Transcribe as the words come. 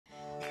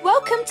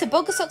Welcome to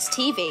Bogglesocks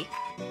TV.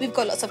 We've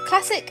got lots of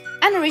classic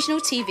and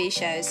original TV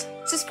shows.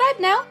 Subscribe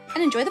now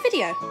and enjoy the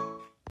video.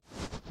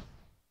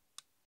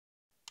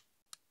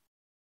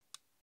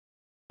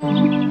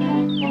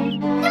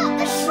 Not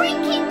the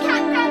shrinking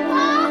cat,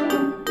 Grandpa!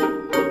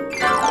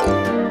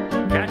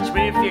 Catch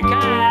me if you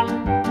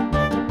can.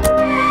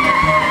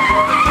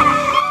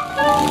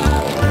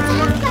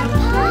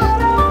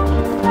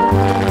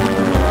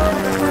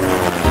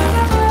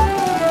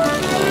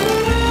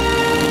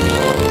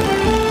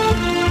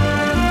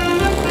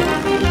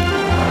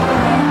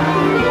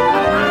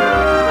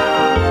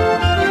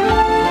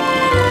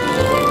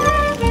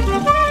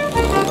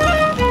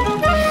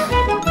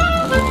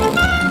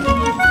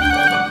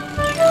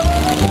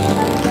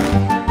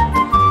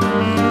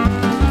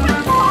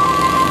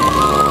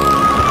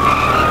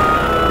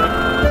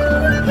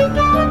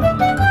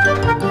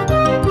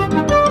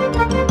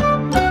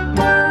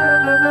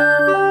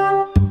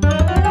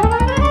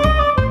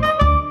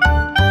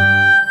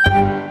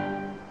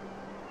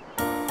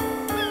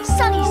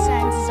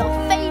 Sunnysands is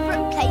our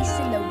favourite place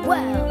in the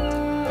world.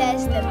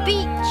 There's the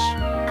beach,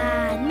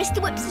 and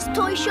Mr Whips's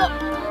toy shop,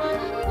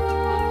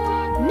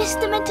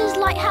 Mr Minter's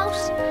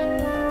lighthouse,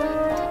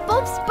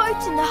 Bob's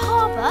boat in the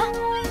harbour,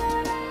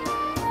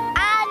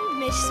 and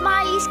Miss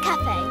Smiley's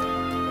cafe.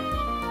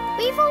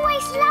 We've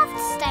always loved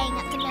staying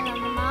at the mill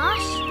on the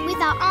marsh with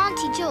our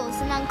Auntie Jules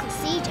and Uncle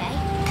CJ,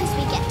 because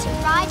we get to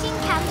ride in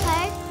Campo.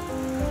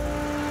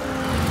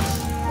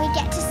 We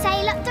get to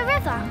sail up the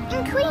river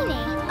in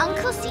Queenie,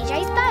 Uncle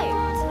CJ's boat,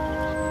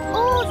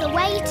 all the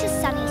way to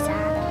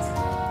Sunnysands.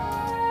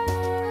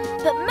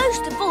 But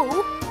most of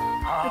all,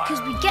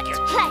 because we get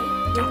to play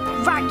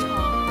with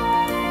Grandpa.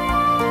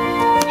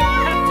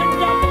 Captain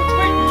Double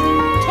Twin to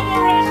the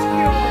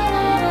rescue!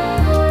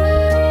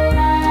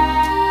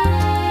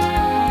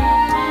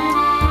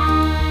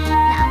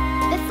 Now,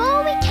 before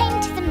we came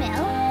to the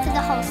mill for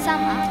the whole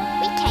summer,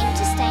 we came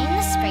to stay in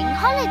the spring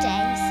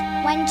holidays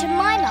when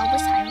Jemima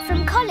was home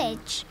from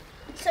college.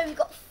 So we've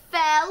got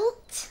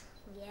felt,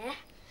 yeah,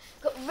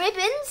 got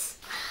ribbons,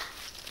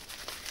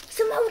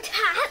 some old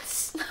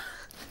hats.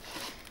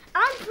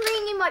 I'm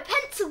putting in my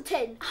pencil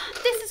tin.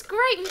 This is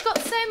great, we've got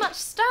so much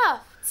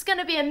stuff. It's going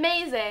to be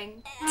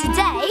amazing.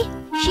 Today,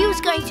 she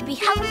was going to be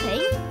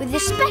helping with the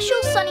special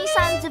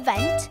Sunnysands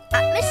event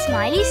at Miss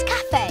Smiley's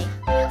cafe.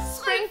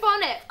 Spring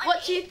bonnet,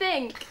 what do you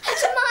think?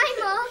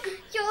 Jemima,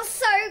 you're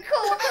so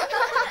cool.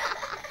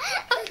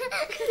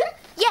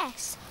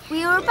 Yes,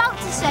 we were about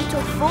to set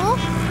off for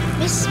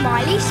Miss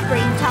Smiley's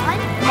springtime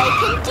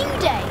making do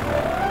day.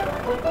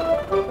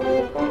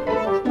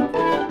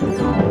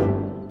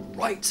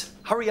 Right,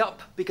 hurry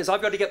up, because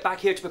I've got to get back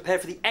here to prepare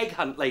for the egg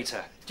hunt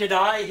later. Did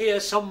I hear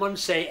someone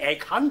say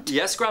egg hunt?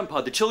 Yes,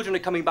 Grandpa, the children are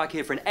coming back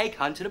here for an egg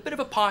hunt and a bit of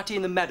a party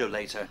in the meadow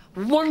later.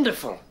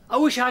 Wonderful. I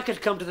wish I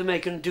could come to the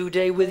make and do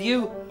day with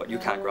you. But you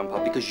can't,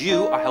 Grandpa, because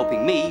you are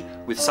helping me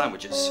with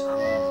sandwiches.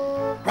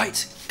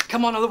 Right,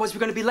 come on, otherwise we're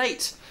going to be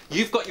late.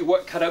 You've got your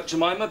work cut out,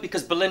 Jemima,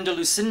 because Belinda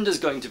Lucinda's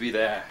going to be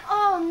there.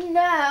 Oh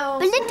no!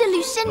 Belinda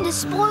Lucinda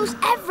spoils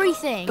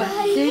everything.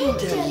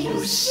 Belinda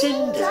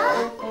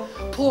Lucinda?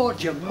 Poor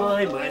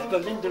Jemima. If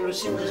Belinda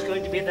Lucinda's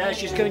going to be there,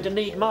 she's going to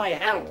need my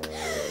help.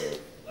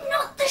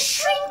 Not the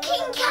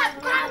shrinking cat,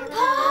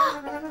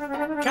 Grandpa!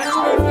 Catch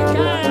me if you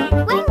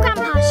can. When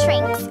Grandpa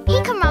shrinks,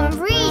 he can run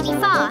really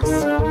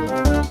fast.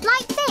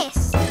 Like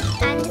this,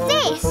 and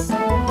this,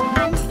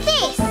 and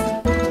this.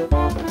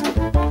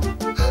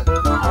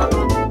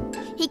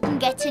 He can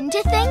get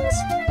into things.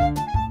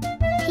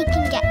 He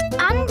can get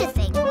under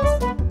things.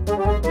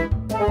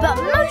 But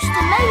most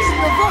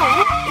amazing of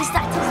all is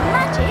that his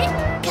magic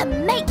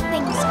can make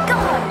things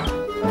go.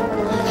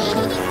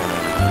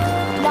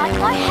 Like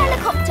my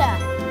helicopter.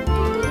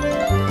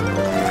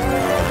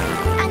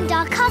 And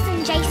our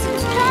cousin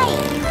Jason's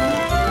plane.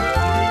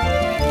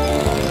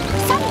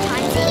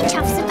 Sometimes he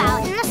chuffs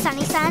about in the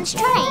Sunnysands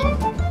train.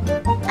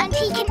 And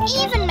he can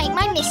even make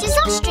my Mrs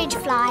Ostrich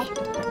fly.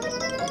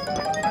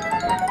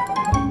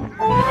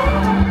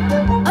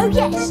 Oh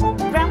yes,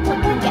 Grandpa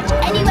can get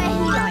anywhere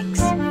he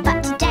likes.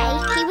 But today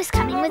he was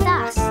coming with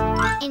us,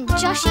 in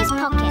Josh's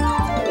pocket.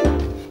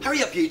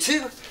 Hurry up, you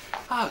two.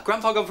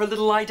 Grandpa gone for a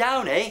little lie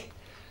down, eh?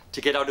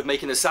 To get out of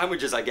making the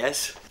sandwiches, I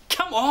guess.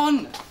 Come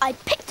on! I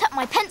picked up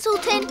my pencil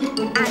tin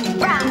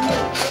and ran.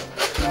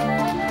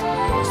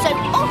 So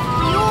off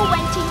we all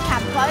went in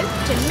Campo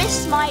to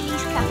Miss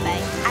Smiley's cafe.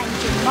 And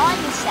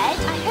Jemima said,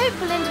 I hope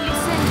Belinda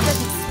Lucinda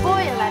doesn't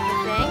spoil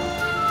everything.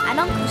 and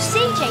Uncle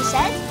CJ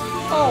said,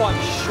 Oh,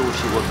 I'm sure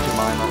she won't,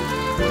 Jemima.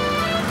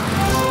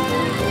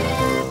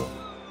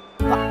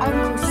 but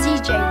Uncle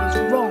CJ was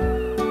wrong.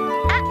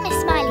 At Miss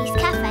Smiley's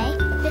cafe,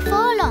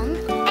 before long,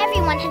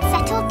 everyone had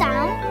settled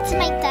down to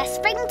make their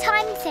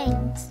springtime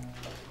things.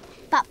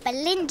 But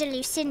Belinda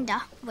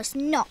Lucinda was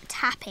not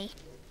happy.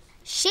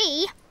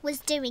 She was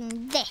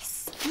doing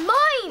this.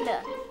 Mine!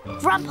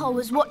 Grandpa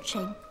was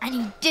watching and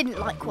he didn't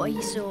like what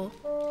he saw.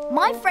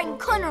 My friend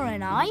Connor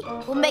and I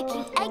were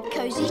making egg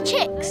cosy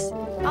chicks.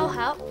 I'll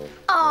help.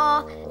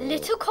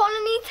 Little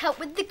Connor needs help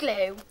with the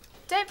glue.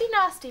 Don't be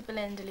nasty,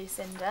 Belinda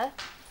Lucinda.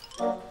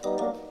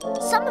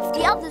 some of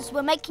the others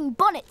were making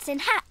bonnets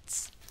and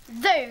hats.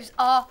 Those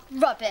are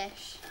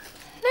rubbish.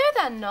 No,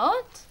 they're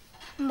not.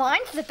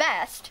 Mine's the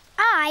best.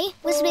 I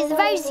was with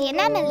Rosie and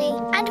Emily,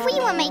 and we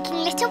were making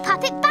little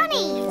puppet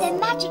bunnies. They're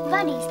magic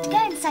bunnies to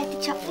go inside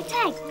the chocolate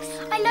eggs.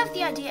 I love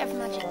the idea of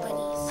magic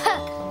bunnies.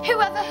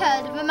 Whoever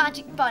heard of a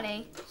magic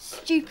bunny?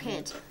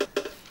 Stupid.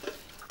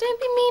 Don't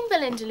be mean,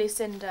 Belinda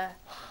Lucinda.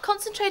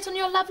 Concentrate on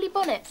your lovely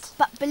bonnet.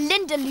 But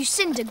Belinda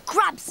Lucinda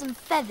grabbed some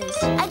feathers,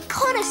 and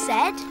Connor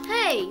said,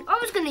 Hey, I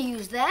was going to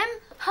use them.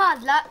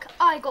 Hard luck,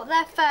 I got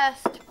there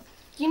first.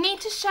 You need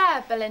to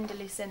share, Belinda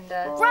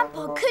Lucinda.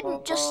 Grandpa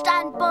couldn't just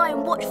stand by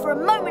and watch for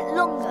a moment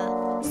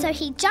longer. So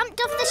he jumped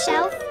off the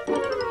shelf,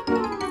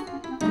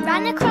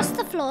 ran across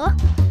the floor,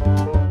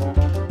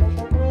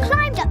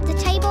 climbed up the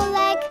table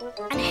leg,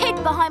 and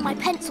hid behind my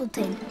pencil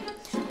tin.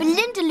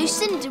 Belinda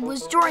Lucinda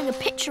was drawing a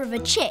picture of a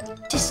chick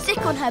to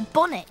stick on her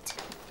bonnet.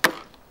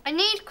 I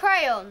need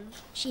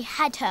crayons. She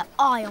had her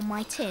eye on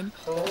my tin.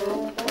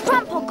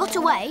 Grandpa got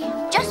away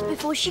just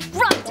before she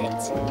grabbed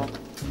it.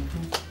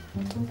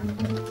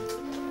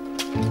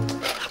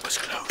 That was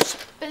close.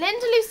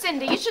 Belinda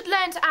Lucinda, you should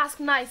learn to ask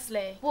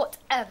nicely.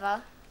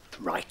 Whatever.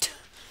 Right.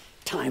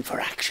 Time for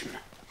action.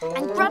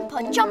 And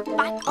Grandpa jumped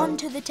back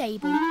onto the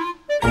table.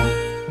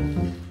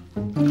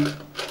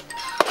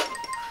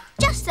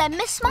 Just then,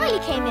 Miss Smiley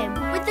came in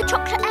with the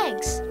chocolate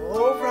eggs.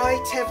 All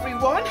right,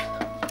 everyone.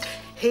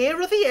 Here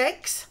are the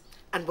eggs,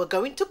 and we're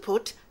going to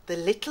put the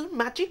little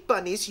magic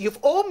bunnies you've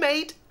all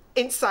made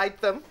inside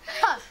them.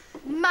 Ha!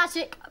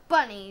 Magic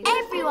bunnies.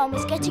 Everyone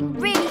was getting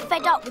really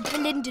fed up with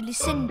Belinda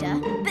Lucinda,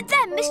 but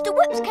then Mr.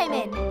 Whoops came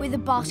in with a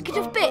basket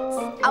of bits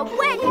and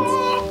went.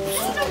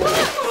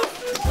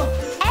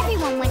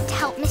 Everyone went to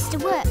help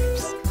Mr.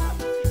 Whoops,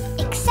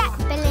 except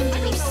Belinda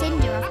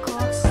Lucinda, of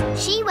course.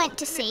 She went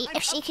to see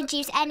if she could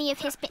use any of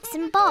his bits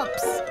and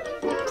bobs.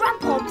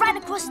 Grandpa ran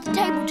across the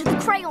table to the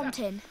crayon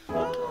tin,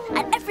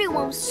 and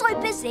everyone was so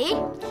busy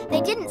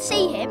they didn't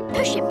see him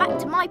push it back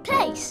to my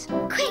place.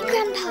 Quick,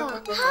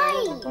 Grandpa,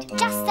 hide!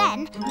 Just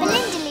then,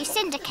 Belinda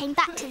Lucinda came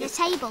back to the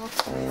table.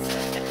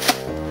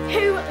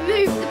 Who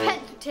moved the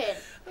pencil tin?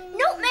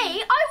 Not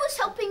me, I was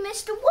helping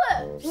Mr.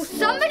 Whoops. Well,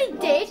 somebody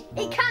did.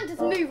 It can't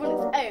just move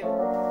on its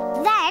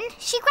own. Then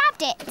she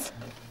grabbed it.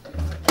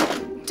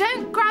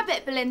 Don't grab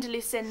it, Belinda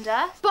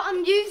Lucinda. But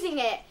I'm using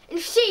it, and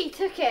she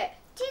took it.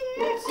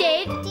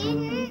 Didn't.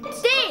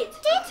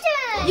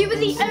 You were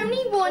the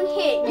only one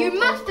here. You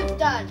must have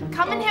done.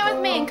 Come in here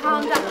with me and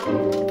calm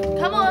down.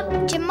 Come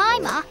on.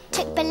 Jemima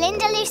took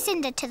Belinda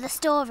Lucinda to the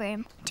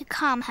storeroom to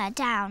calm her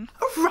down.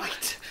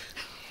 Right.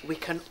 We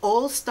can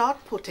all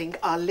start putting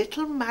our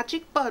little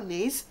magic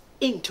bunnies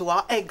into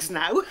our eggs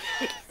now.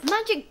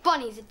 Magic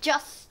bunnies are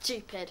just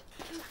stupid.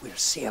 We'll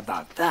see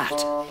about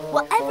that.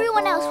 While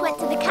everyone else went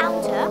to the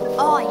counter,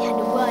 I had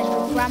a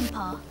word with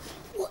Grandpa.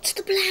 What's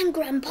the plan,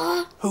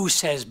 Grandpa? Who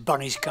says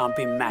bunnies can't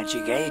be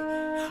magic, eh?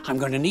 I'm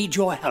going to need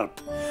your help.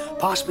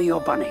 Pass me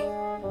your bunny.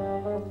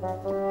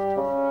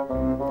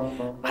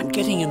 I'm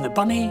getting in the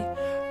bunny,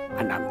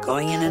 and I'm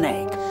going in an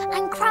egg.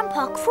 And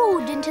Grandpa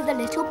crawled into the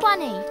little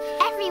bunny.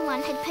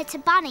 Everyone had put a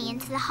bunny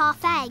into the half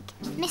egg.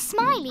 Miss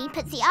Smiley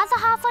put the other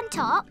half on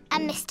top,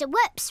 and Mr.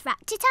 Whoops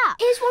wrapped it up.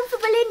 Here's one for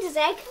Belinda's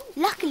egg.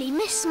 Luckily,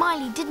 Miss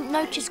Smiley didn't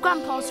notice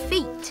Grandpa's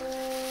feet.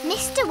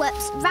 Mr.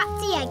 Whoops wrapped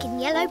the egg in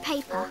yellow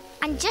paper,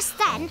 and just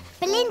then,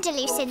 Belinda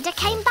Lucinda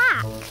came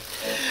back.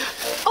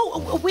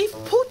 Oh, we've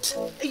put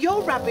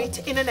your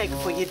rabbit in an egg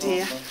for you,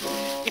 dear.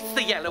 It's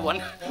the yellow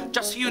one,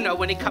 just so you know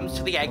when it comes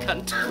to the egg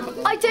hunt.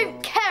 I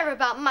don't care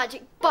about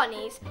magic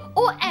bunnies,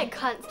 or egg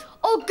hunts,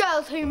 or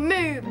girls who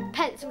move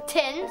pencil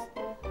tins.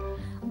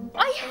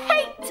 I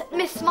hate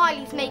Miss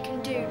Smiley's Make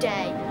and Do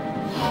Day.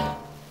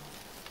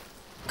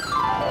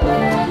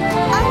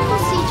 Uncle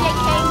CJ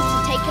came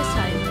to take us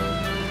home.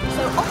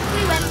 So off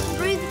we went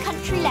through the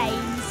country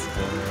lanes,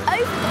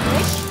 over the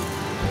bridge,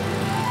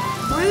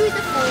 through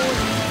the ford,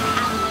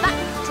 and back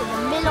to the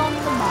mill on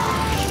the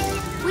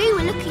marsh. We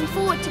were looking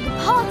forward to the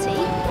party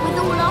with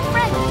all our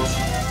friends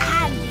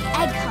and the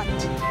egg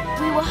hunt.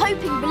 We were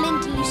hoping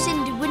Belinda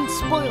Lucinda wouldn't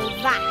spoil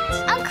that.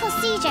 Uncle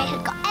CJ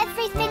had got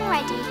everything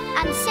ready,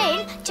 and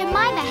soon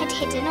Jemima had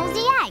hidden all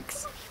the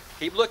eggs.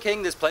 Keep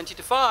looking, there's plenty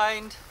to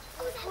find.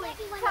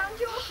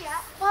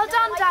 Well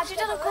done, Dad. You've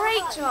done a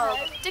great job.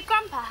 Did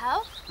Grandpa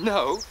help?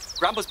 No,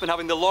 Grandpa's been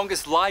having the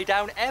longest lie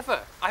down ever.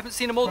 I haven't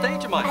seen him all day,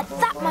 Jemima. At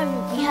that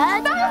moment we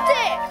heard... Found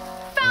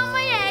it! Found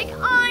my egg!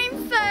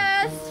 I'm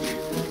first!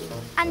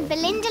 And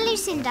Belinda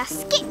Lucinda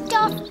skipped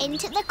off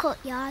into the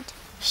courtyard.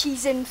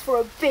 She's in for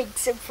a big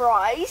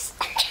surprise.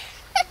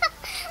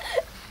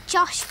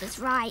 Josh was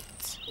right.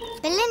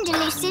 Belinda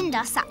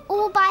Lucinda sat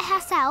all by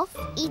herself,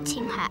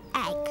 eating her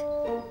egg.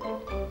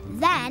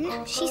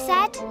 Then she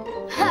said,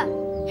 Huh,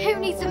 who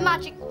needs a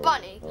magic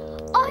bunny?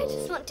 I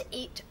just want to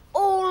eat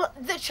all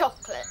the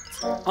chocolate.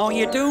 Oh,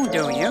 you do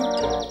you?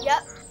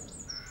 Yep.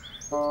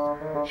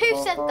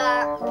 Who said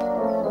that?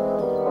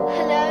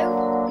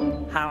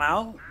 Hello?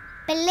 Hello?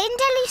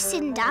 Belinda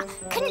Lucinda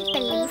couldn't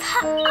believe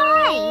her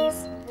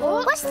eyes.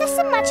 What? Was this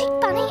a magic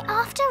bunny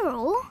after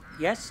all?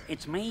 Yes,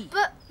 it's me.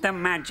 But... The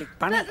Magic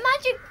Bunny. But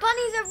magic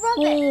bunnies are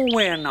rubbish. Oh,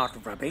 we're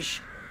not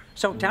rubbish.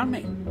 So tell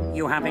me,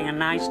 you having a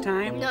nice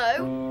time?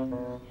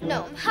 No.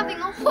 No, I'm having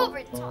a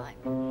horrid time.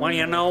 Well,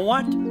 you know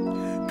what?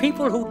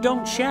 People who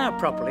don't share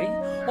properly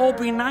or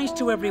be nice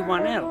to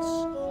everyone else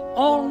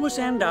always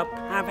end up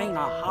having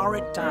a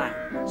horrid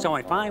time. So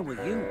if I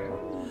were you,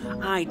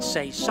 I'd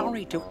say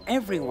sorry to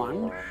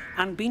everyone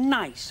and be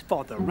nice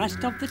for the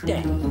rest of the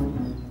day.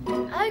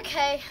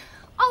 Okay,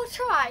 I'll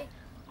try.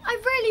 I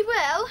really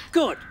will.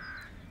 Good.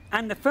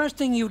 And the first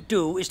thing you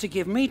do is to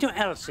give me to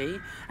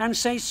Elsie and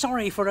say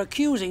sorry for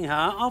accusing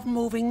her of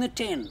moving the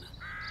tin.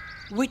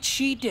 Which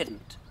she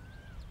didn't.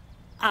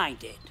 I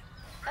did.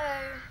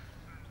 Oh.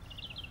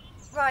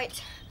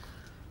 Right.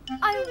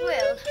 I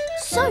will.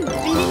 So,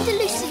 Belinda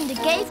Lucinda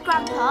gave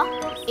Grandpa,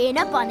 in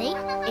a bunny,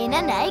 in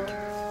an egg,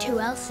 to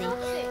Elsie.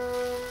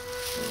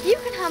 You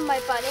can have my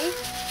bunny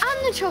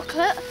and the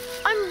chocolate.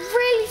 I'm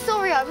really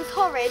sorry I was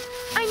horrid.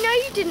 I know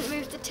you didn't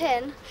move the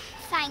tin.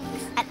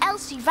 Thanks. And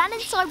Elsie ran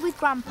inside with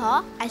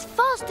Grandpa as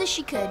fast as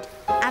she could.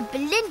 And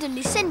Belinda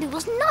Lucinda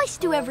was nice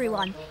to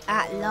everyone,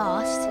 at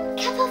last.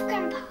 Come off,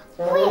 Grandpa.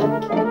 Quick.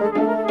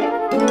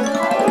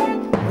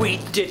 We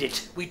did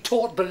it. We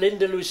taught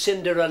Belinda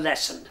Lucinda a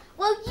lesson.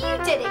 Well, you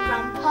did it,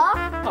 Grandpa.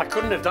 I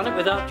couldn't have done it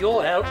without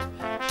your help.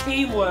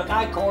 Teamwork,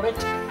 I call it.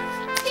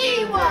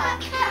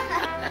 Teamwork.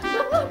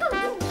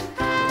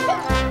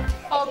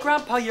 Oh,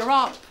 Grandpa, you're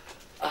up.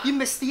 You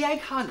missed the egg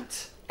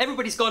hunt.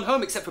 Everybody's gone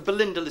home except for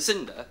Belinda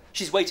Lucinda.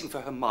 She's waiting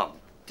for her mum.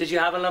 Did you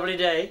have a lovely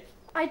day?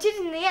 I did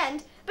in the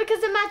end because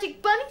the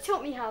magic bunny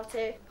taught me how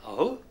to.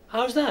 Oh,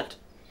 how's that?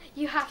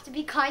 You have to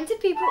be kind to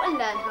people and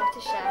learn how to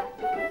share.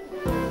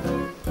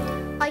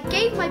 I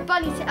gave my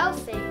bunny to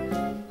Elsie.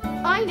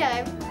 I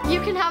know.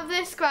 You can have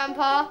this,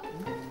 Grandpa.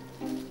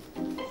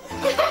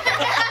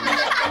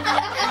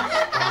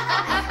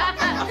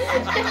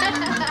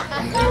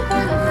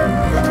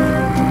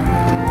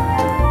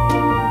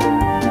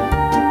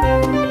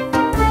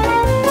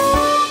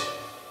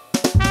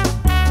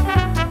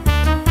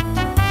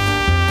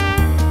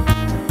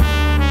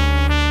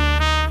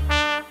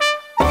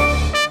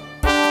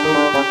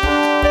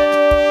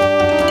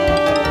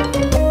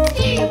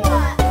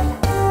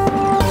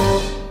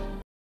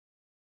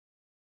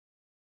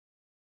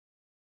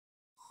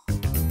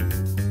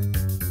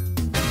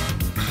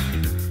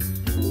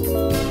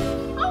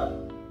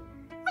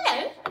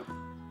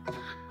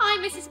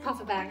 Mrs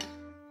Pufferbang.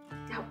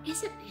 Now,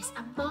 isn't this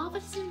a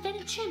marvellous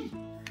invention?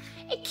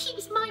 It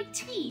keeps my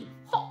tea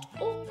hot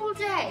all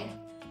day.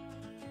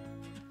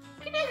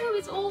 You know who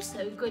is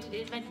also good at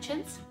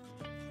inventions?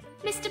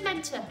 Mr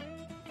Mentor.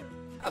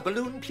 A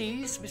balloon,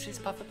 please, Mrs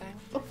Pufferbang.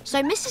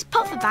 So Mrs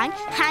Pufferbang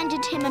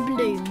handed him a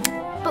balloon.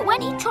 But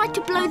when he tried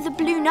to blow the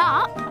balloon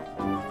up,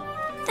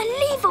 the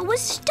lever was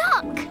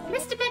stuck.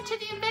 Mr Mentor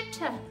the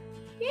inventor.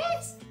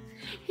 Yes.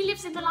 He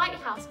lives in the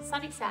lighthouse in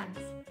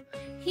Sunnysands.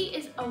 He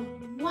is a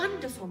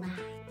wonderful man.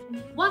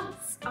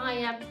 Once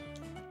I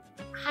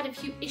had a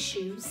few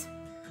issues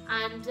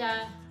and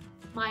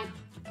my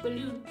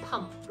balloon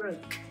pump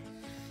broke.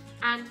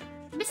 And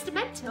Mr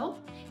Mentor,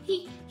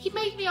 he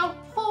made me a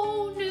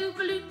whole new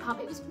balloon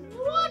pump. It was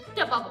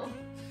wonderful.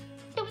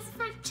 It was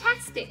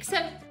fantastic. So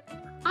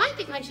I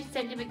think I should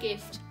send him a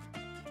gift.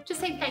 Just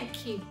say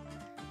thank you.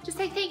 Just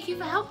say thank you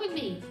for helping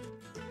me.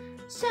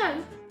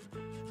 So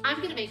I'm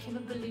going to make him a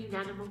balloon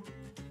animal.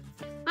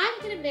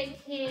 I'm going to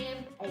make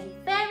him a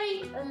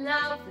very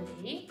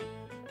lovely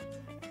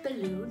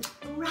balloon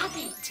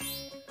rabbit.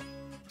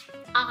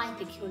 I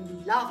think you'll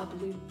love a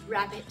balloon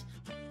rabbit.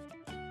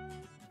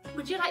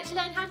 Would you like to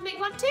learn how to make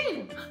one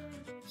too?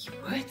 You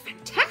would,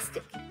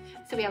 fantastic.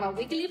 So we have our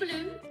wiggly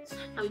balloon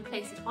and we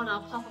place it on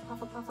our pop,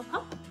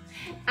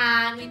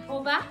 and we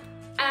pull back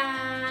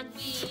and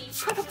we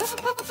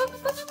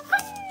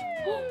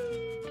pop,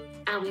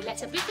 and we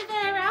let a bit of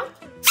air out.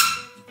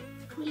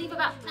 We leave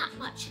about that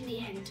much in the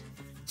end.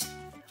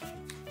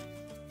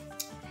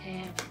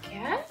 There we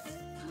go.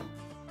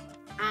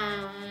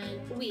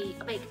 And we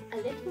make a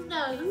little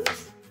nose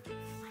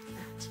like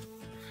that.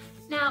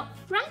 Now,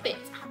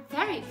 rabbits have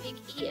very big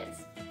ears.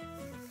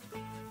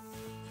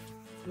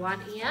 One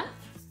ear,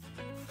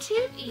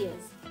 two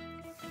ears.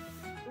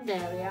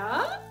 There we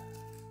are.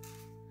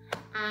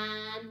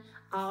 And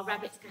our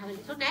rabbits can have a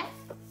little neck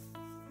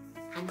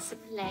and some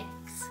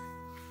legs.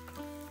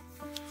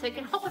 So it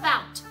can hop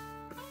about.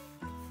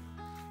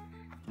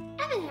 And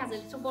then it has a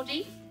little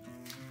body.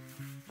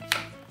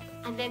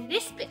 And then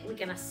this bit we're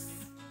going to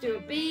do a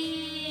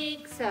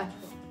big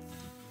circle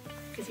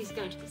because he's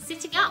going to be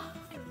sitting up.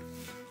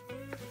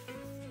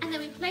 And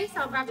then we place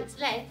our rabbit's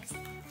legs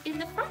in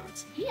the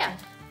front here.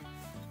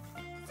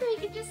 So he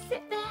can just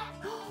sit there.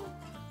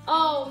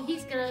 Oh,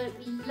 he's going to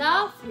be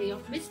lovely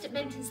on Mr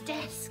Mentor's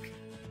desk.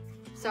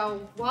 So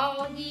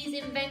while he's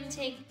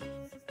inventing,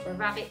 the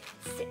rabbit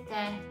can sit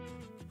there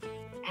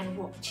and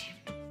watch him.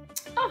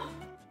 Oh,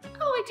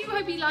 I do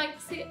hope he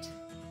likes it.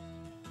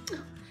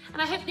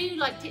 And I hope you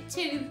liked it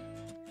too.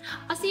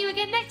 I'll see you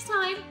again next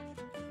time.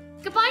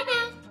 Goodbye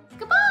now.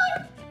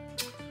 Goodbye.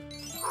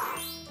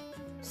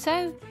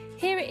 So,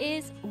 Here it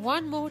is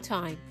one more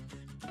time.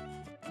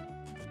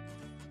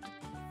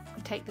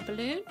 Take the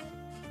balloon,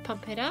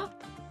 pump it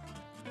up,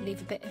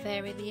 leave a bit of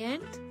air in the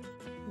end,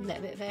 let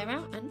a bit of air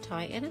out and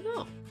tie it in a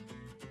knot.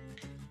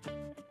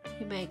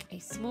 You make a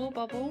small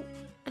bubble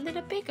and then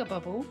a bigger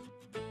bubble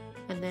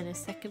and then a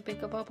second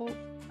bigger bubble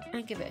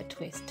and give it a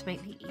twist to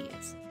make the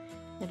ears.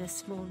 Then a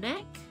small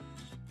neck,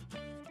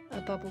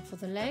 a bubble for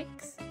the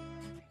legs,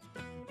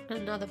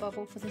 another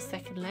bubble for the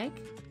second leg,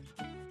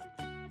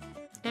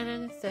 and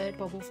then a third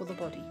bubble for the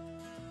body.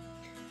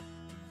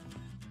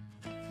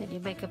 Then you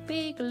make a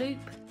big loop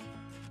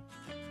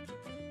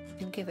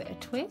and give it a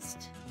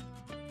twist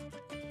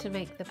to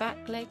make the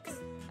back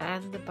legs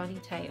and the bunny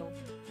tail.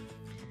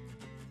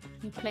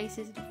 You place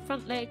the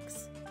front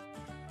legs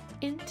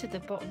into the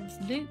bottom's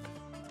loop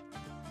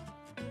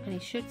and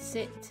it should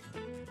sit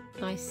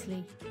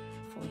nicely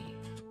for you.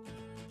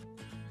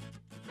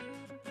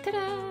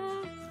 Ta-da!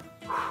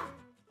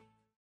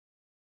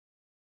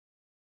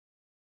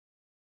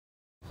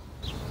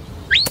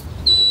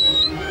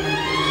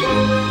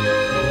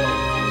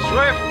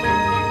 Swift!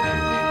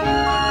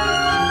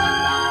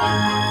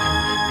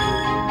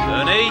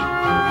 Ernie!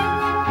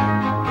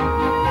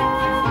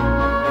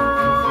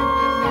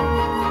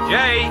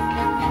 Jake!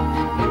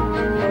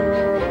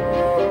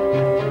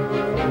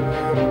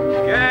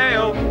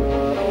 Gail!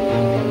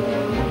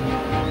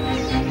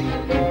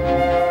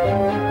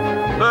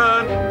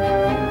 Fern!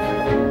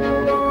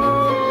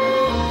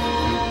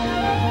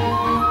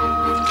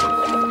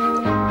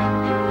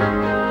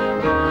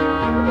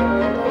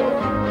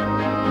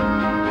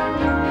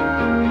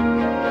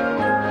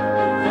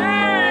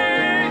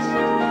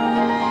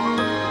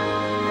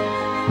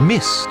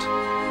 Mist,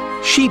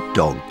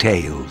 sheepdog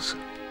tales.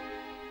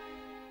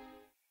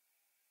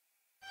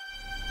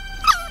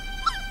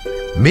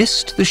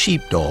 Mist the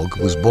sheepdog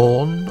was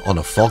born on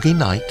a foggy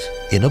night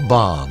in a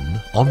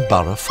barn on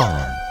Borough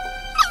Farm.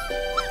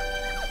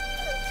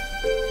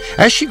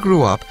 As she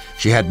grew up,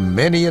 she had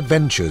many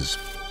adventures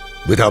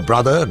with her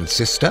brother and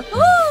sister,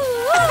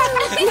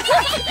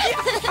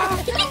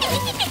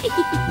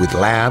 with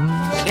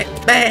lambs,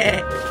 Get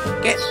back!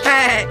 Get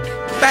back!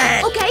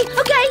 Back! Okay,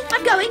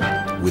 I'm going.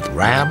 with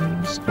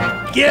rams,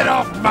 Get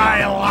off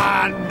my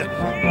land!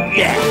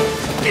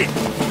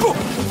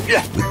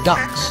 with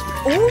ducks.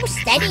 Oh,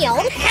 steady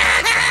on.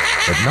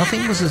 But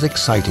nothing was as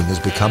exciting as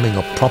becoming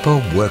a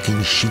proper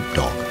working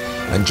sheepdog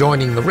and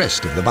joining the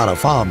rest of the Borough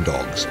Farm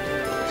dogs.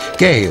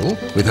 Gail,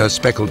 with her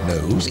speckled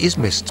nose, is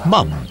Mist's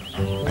mum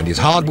and is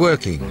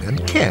hard-working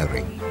and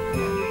caring.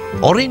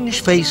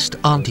 Orange-faced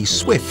Auntie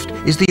Swift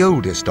is the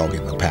oldest dog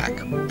in the pack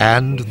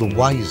and the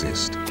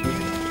wisest.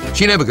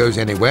 She never goes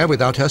anywhere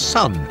without her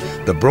son,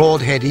 the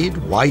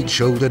broad-headed,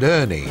 wide-shouldered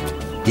Ernie.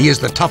 He is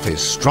the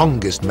toughest,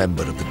 strongest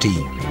member of the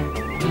team.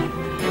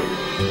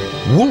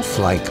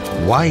 Wolf-like,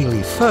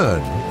 wily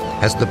Fern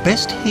has the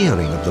best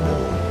hearing of them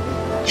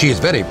all. She is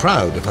very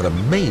proud of her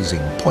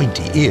amazing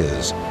pointy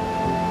ears.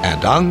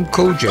 And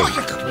Uncle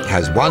Jake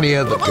has one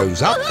ear that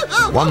goes up,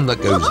 one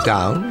that goes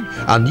down,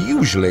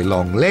 unusually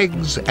long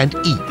legs, and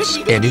eats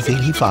anything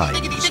he finds.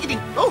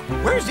 Oh,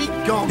 where's he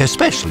gone?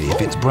 Especially if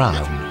it's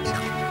brown.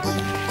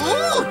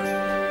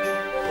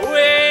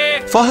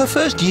 For her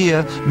first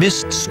year,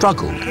 Mist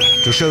struggled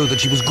to show that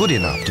she was good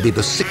enough to be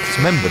the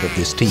sixth member of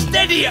this team.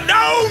 Steady!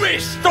 No,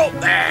 miss! Stop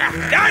there!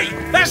 Hey,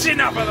 that's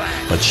enough of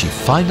that! But she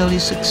finally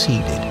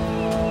succeeded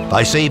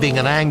by saving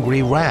an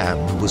angry ram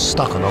who was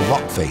stuck on a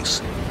rock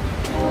face.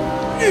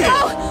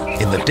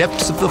 In the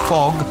depths of the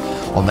fog,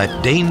 on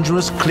that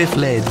dangerous cliff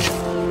ledge,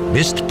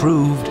 Mist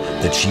proved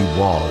that she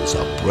was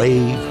a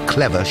brave,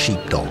 clever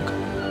sheepdog.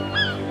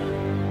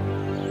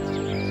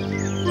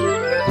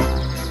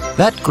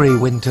 That grey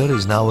winter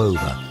is now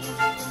over,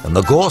 and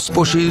the gorse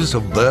bushes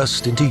have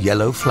burst into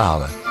yellow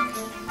flower.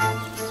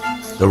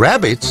 The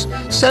rabbits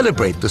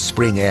celebrate the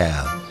spring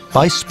air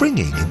by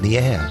springing in the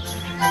air.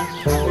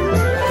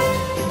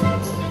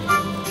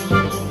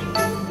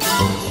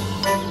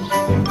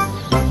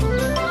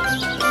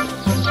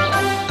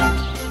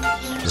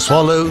 The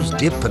swallows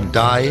dip and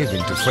dive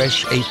into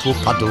fresh April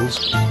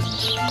puddles,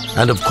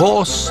 and of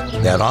course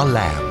there are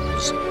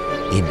lambs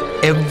in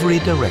every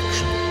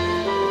direction.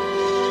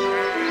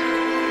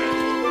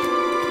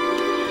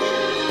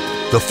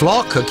 The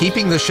flock are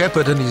keeping the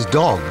shepherd and his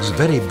dogs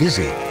very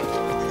busy.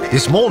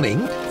 This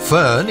morning,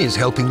 Fern is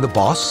helping the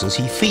boss as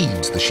he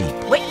feeds the sheep.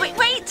 Wait.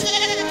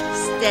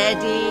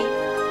 Steady.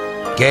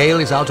 Gail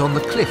is out on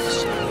the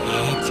cliffs.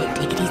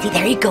 Take it easy,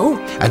 there you go.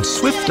 And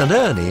Swift and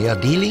Ernie are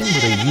dealing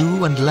with a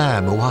ewe and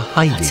lamb who are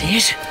hiding.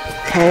 That's it.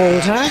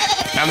 Hold her.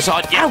 Down the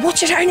side, yeah.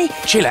 Watch it, Ernie.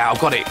 Chill out,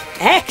 I've got it.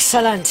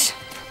 Excellent.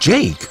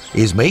 Jake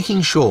is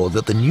making sure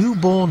that the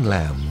newborn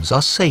lambs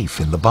are safe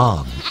in the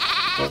barn.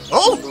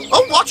 Oh,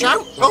 watch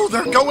out! Oh,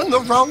 they're going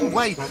the wrong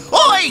way.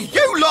 Oi,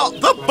 you lot!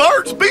 The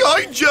bird's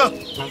behind you!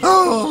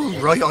 Oh,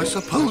 right, I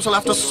suppose I'll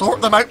have to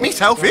sort them out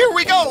myself. Here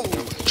we go!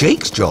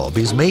 Jake's job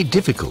is made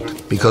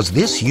difficult because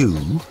this ewe,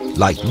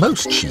 like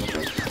most sheep,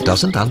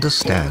 doesn't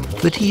understand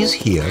that he is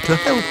here to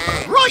help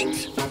her.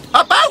 Right!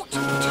 About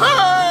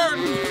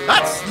turn!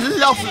 That's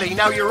Lovely.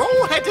 Now you're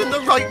all heading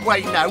the right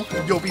way now.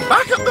 You'll be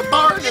back at the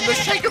barn in the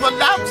shake of a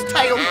lamb's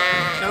tail.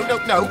 No,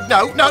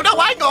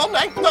 hang on.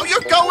 No,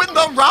 you're going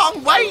the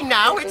wrong way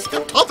now. It's the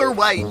t'other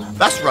way.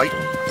 That's right.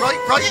 Right,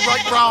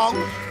 wrong.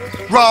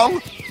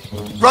 Wrong.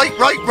 Right,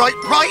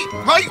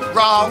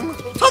 wrong.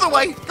 T'other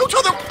way. Go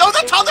t'other. No,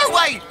 the t'other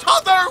way.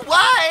 T'other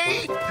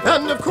way.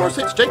 And of course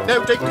it's Jake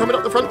now. Jake coming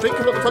up the front. No,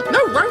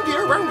 round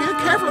here.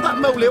 Careful of that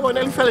molehill. I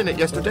nearly fell in it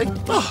yesterday.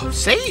 Oh,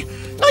 see?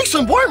 Nice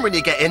and warm when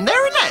you get in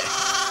there, isn't it?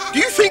 Do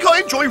you think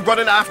I enjoy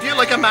running after you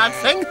like a mad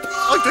thing?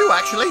 I do,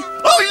 actually.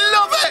 I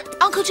love it.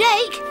 Uncle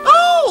Jake.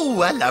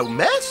 Oh, hello,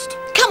 Mist.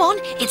 Come on,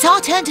 it's our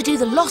turn to do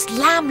the lost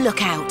lamb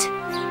lookout.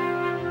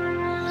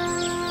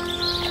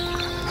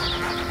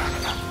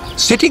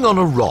 Sitting on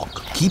a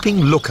rock,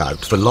 keeping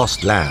lookout for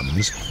lost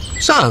lambs,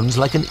 sounds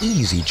like an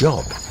easy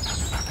job.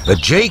 But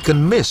Jake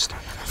and Mist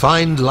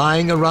find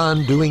lying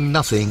around doing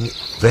nothing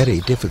very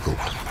difficult.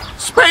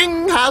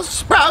 Spring has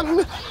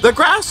sprung, the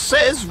grass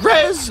is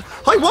res.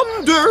 I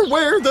wonder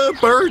where the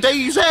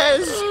birdies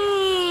is.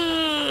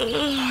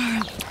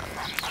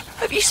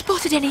 Have you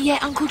spotted any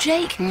yet, Uncle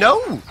Jake?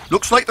 No,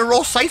 looks like they're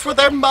all safe with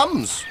their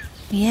mums.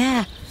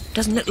 Yeah,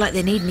 doesn't look like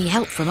they need any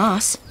help from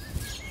us.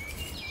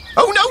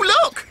 Oh no,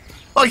 look!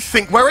 I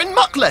think we're in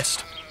muck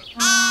list.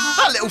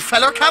 That little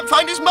feller can't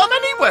find his mum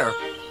anywhere.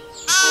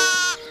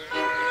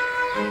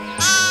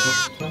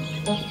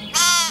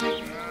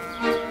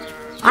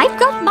 I've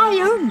got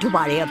my own to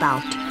worry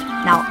about.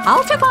 Now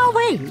out of our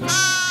way.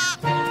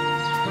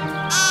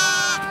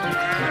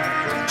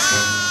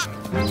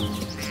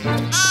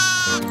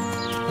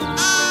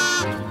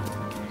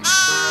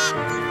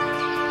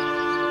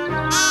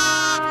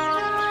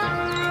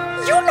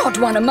 You're not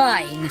one of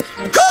mine.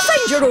 Go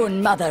find your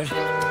own mother.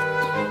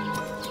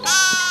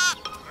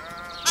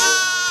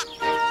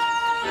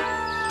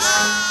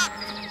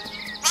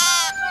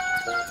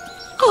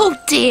 Oh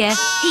dear,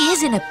 he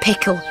is in a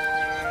pickle.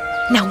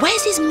 Now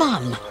where's his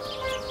mum?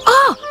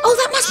 Oh,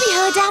 that must be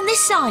her down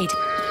this side.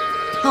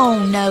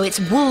 Oh no, it's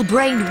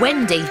wool-brained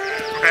Wendy.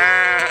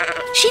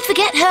 She'd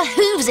forget her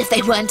hooves if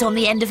they weren't on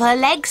the end of her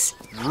legs.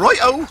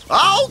 Righto,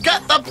 I'll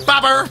get the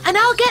babber. And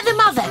I'll get the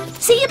mother.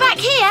 See you back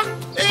here.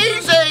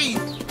 Easy.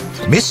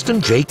 Mist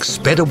and Jake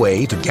sped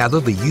away to gather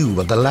the ewe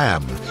and the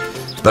lamb,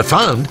 but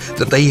found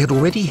that they had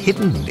already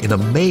hidden in a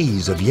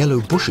maze of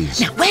yellow bushes.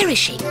 Now, where is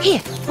she?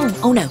 Here.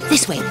 Oh no,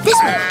 this way. This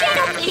way. Get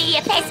off me,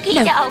 you pesky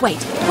No, dog. wait.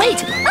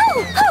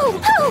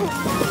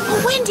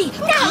 Oh, Wendy,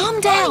 No. calm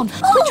down.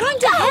 We're trying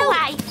to help.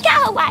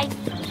 Go away.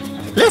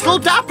 Little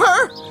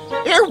Dapper,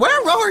 here,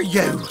 where are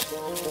you?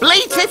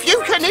 Bleat if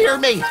you can hear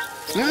me.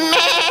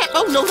 Meh.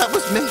 Oh no, that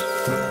was me.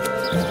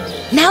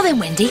 Now then,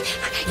 Wendy,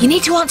 you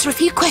need to answer a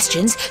few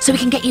questions so we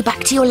can get you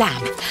back to your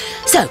lamb.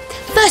 So,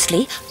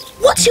 firstly,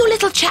 what's your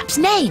little chap's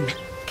name?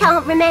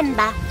 Can't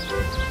remember.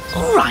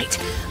 All right.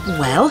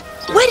 Well,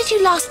 where did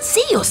you last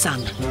see your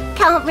son?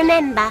 Can't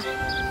remember.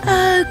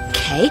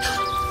 Okay.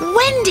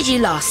 When did you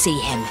last see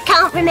him?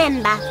 Can't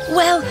remember.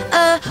 Well,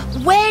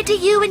 where do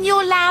you and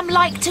your lamb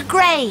like to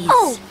graze?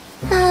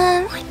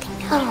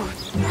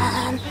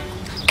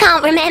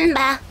 Can't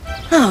remember.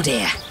 Oh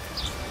dear.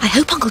 I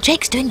hope Uncle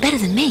Jake's doing better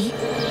than me.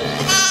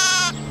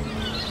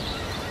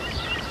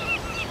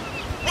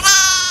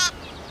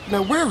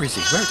 Now, where is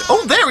he?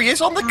 Oh, there he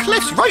is on the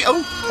cliffs.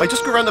 Righto. I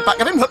just go around the back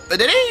of him.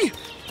 Did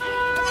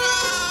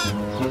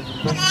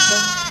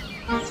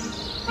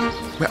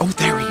Well, oh,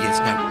 there he is.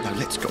 Now,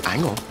 let's go.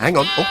 Hang on.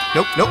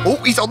 Oh, no. Oh,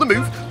 he's on the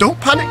move. Don't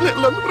panic,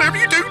 little one. Whatever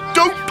you do,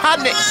 don't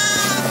panic.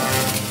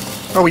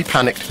 Oh, he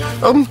panicked.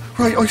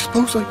 Right, I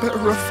suppose I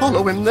better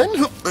follow him then.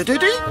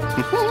 Did he?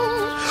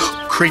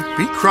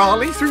 Creepy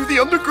crawly through the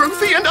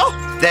undergrowthy and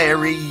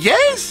there he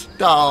is.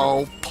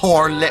 Oh,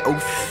 poor little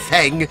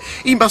thing.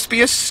 He must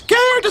be as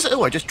scared as...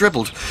 Oh, I just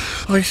dribbled.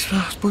 I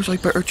suppose I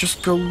better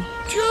just go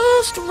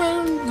just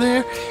around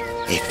there.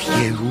 If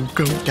you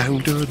go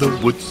down to the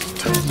woods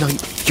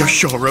tonight, you're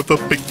sure of a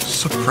big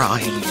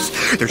surprise.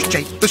 There's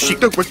Jake the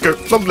sheepdog with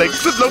girl-long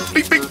legs and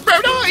lovely big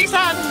brown eyes,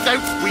 and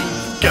out we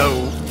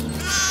go.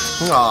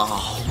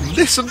 Oh,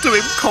 listen to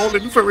him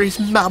calling for his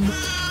mum.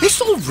 It's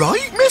all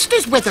right,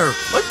 Mrs. Wither.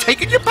 I'm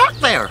taking you back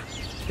there.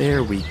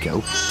 There we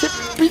go.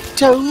 Tippy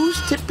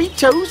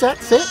toes,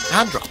 that's it.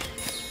 And drop.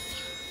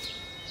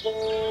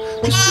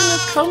 Just gonna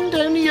come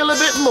down the hill a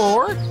bit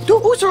more.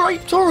 Oh, it's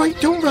all right.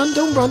 Don't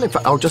run. In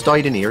fact, I'll just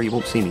hide in here. You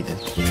won't see me then.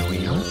 Here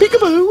we are.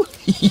 Peekaboo.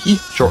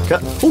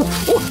 Shortcut.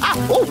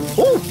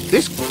 Oh,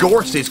 this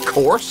gorse is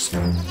coarse.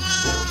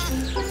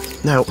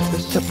 Now,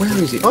 where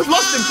is he? I've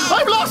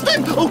lost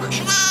him. Oh,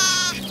 shh.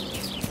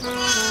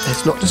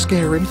 That's not to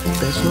scare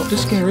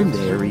him.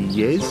 There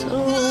he is.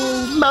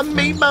 Oh,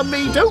 mummy.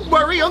 Don't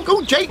worry.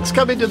 Uncle Jake's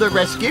coming to the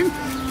rescue.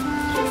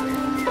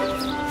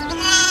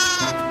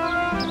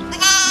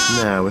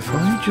 Now, if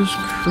I just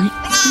creep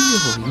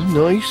behind,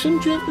 nice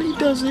and gently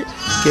does it,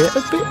 get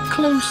a bit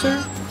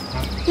closer.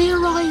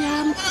 Here I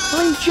am,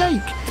 I'm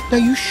Jake. Now,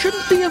 you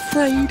shouldn't be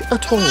afraid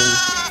at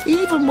all,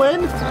 even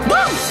when... Boom!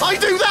 I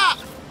do that!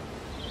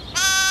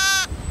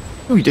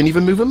 Oh, he didn't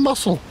even move a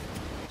muscle.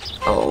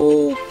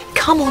 Oh,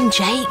 come on,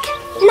 Jake.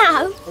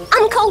 No,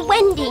 Uncle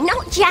Wendy,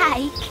 not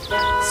Jake.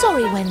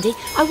 Sorry, Wendy,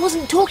 I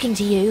wasn't talking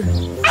to you.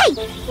 Hey,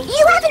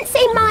 you haven't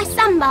seen my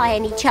son by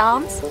any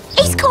chance?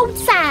 He's called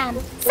Sam.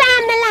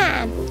 Sam the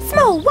Lamb.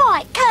 Small,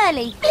 white,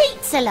 curly,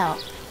 bleats a lot.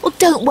 Well,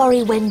 don't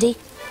worry, Wendy.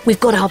 We've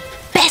got our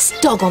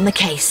best dog on the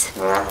case.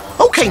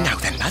 OK, now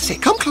then, that's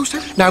it. Come closer.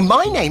 Now,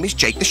 my name is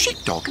Jake the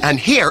sheepdog, and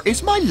here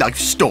is my life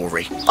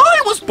story.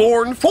 I was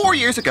born 4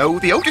 years ago,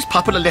 the oldest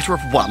pup in a litter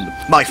of 1.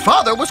 My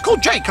father was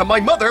called Jake, and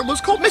my mother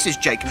was called Mrs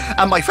Jake.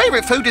 And my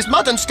favourite food is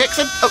mud and sticks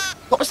and... Oh,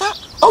 what was that?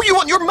 Oh, you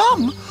want your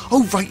mum?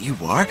 Oh, right you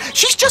are.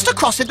 She's just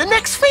across in the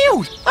next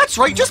field. That's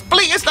right, just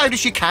bleat as loud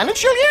as you can and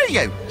she'll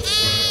hear you.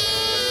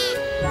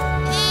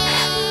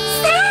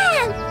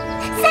 Sam!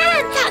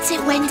 Sam! That's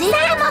it, Wendy.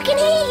 Sam, I can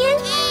hear you.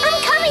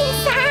 I'm coming,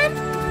 Sam.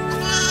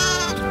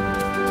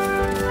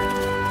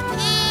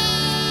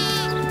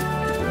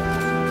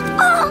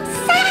 Oh,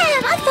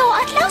 Sam, I thought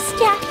I'd lost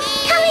you.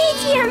 Come here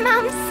to your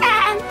mum,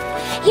 Sam.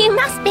 You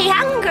must be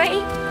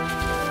hungry.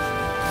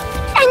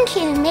 Thank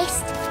you,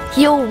 Miss.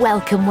 You're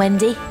welcome,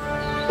 Wendy.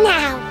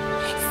 Now,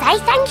 say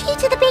thank you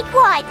to the big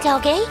white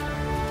doggy.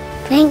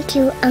 Thank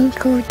you,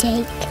 Uncle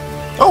Jake.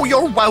 Oh,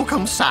 you're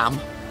welcome, Sam.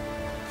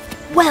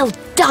 Well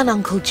done,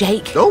 Uncle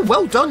Jake. Oh,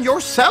 well done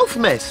yourself,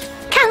 miss.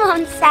 Come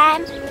on,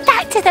 Sam.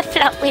 Back to the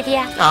flock with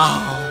you.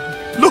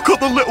 Oh, look at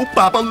the little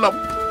baba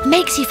lump.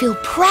 Makes you feel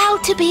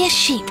proud to be a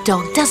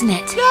sheepdog, doesn't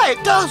it? Yeah,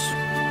 it does.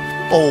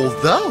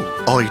 Although,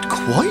 I'd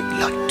quite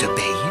like to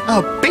be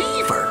a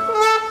beaver.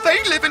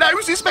 They live in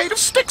houses made of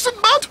sticks and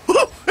mud.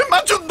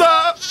 Imagine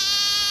that.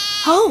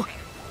 Oh,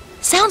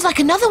 sounds like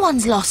another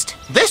one's lost.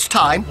 This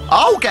time,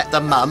 I'll get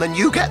the mum and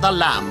you get the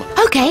lamb.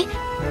 OK,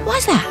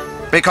 why's that?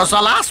 Because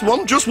the last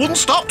one just wouldn't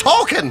stop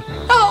talking.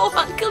 Oh,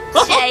 Uncle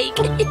Jake.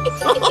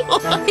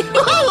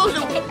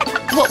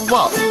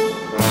 What?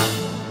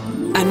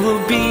 And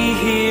we'll be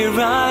here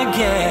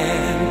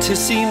again to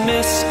see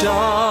Miss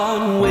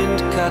Dawn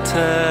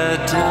Windcutter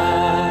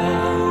die.